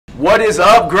What is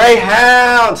up,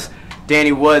 Greyhounds?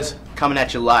 Danny Woods coming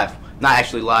at you live. Not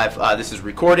actually live, this is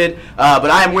recorded, but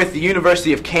I am with the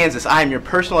University of Kansas. I am your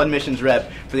personal admissions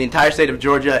rep for the entire state of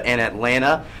Georgia and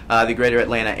Atlanta, the greater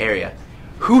Atlanta area.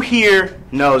 Who here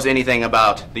knows anything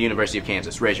about the University of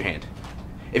Kansas? Raise your hand.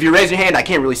 If you raise your hand, I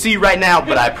can't really see you right now,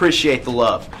 but I appreciate the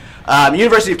love. The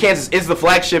University of Kansas is the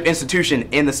flagship institution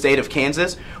in the state of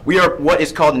Kansas. We are what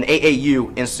is called an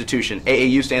AAU institution.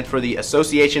 AAU stands for the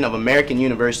Association of American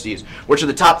Universities, which are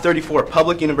the top 34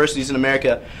 public universities in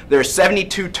America. There are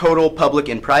 72 total, public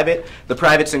and private. The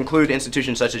privates include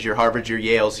institutions such as your Harvards, your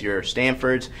Yales, your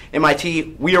Stanfords,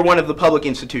 MIT. We are one of the public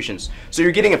institutions. So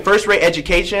you're getting a first-rate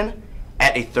education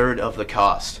at a third of the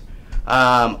cost.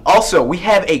 Also, we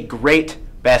have a great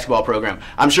basketball program.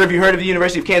 I'm sure if you heard of the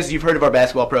University of Kansas, you've heard of our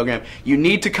basketball program. You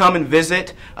need to come and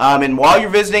visit, and while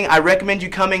you're visiting, I recommend you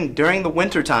coming during the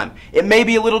winter time. It may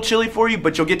be a little chilly for you,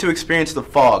 but you'll get to experience the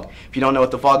fog. If you don't know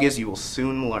what the fog is, you will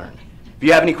soon learn. If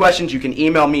you have any questions, you can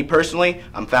email me personally.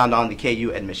 I'm found on the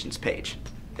KU admissions page.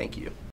 Thank you.